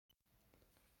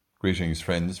Greetings,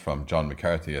 friends, from John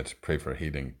McCarthy at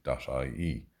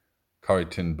prayforhealing.ie. Corrie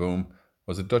ten Boom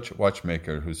was a Dutch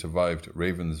watchmaker who survived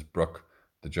Ravensbrück,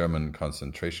 the German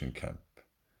concentration camp.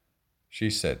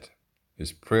 She said,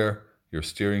 "Is prayer your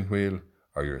steering wheel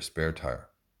or your spare tire?"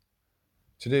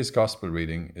 Today's Gospel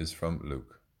reading is from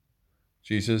Luke.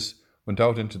 Jesus went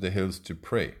out into the hills to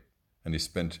pray, and he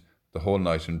spent the whole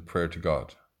night in prayer to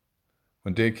God.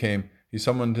 When day came, he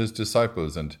summoned his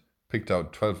disciples and picked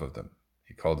out 12 of them.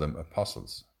 He called them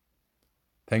apostles.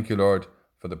 Thank you, Lord,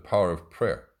 for the power of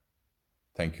prayer.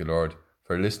 Thank you, Lord,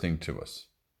 for listening to us.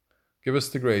 Give us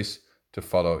the grace to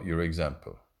follow your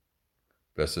example.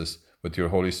 Bless us with your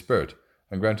Holy Spirit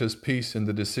and grant us peace in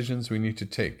the decisions we need to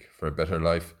take for a better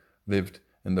life lived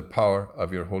in the power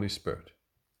of your Holy Spirit.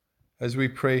 As we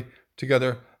pray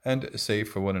together and say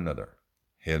for one another,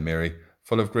 Hail Mary,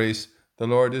 full of grace, the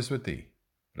Lord is with thee.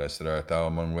 Blessed art thou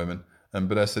among women, and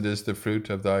blessed is the fruit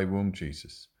of thy womb,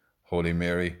 Jesus. Holy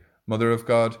Mary, Mother of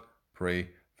God, pray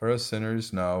for us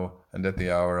sinners now and at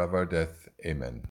the hour of our death. Amen.